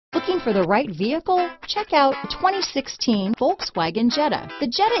Looking for the right vehicle? Check out 2016 Volkswagen Jetta. The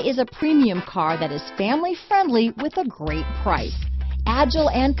Jetta is a premium car that is family friendly with a great price.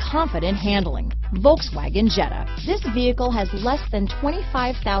 Agile and confident handling. Volkswagen Jetta. This vehicle has less than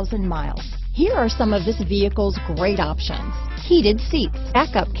 25,000 miles. Here are some of this vehicle's great options: heated seats,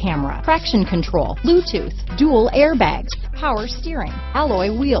 backup camera, traction control, Bluetooth, dual airbags, power steering,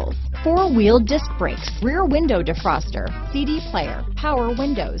 alloy wheels, four-wheel disc brakes, rear window defroster, CD player, power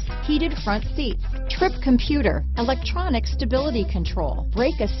windows, heated front seats, trip computer, electronic stability control,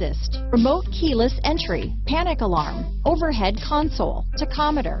 brake assist, remote keyless entry, panic alarm, overhead console,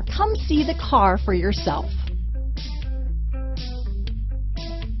 tachometer. Come see the car for yourself.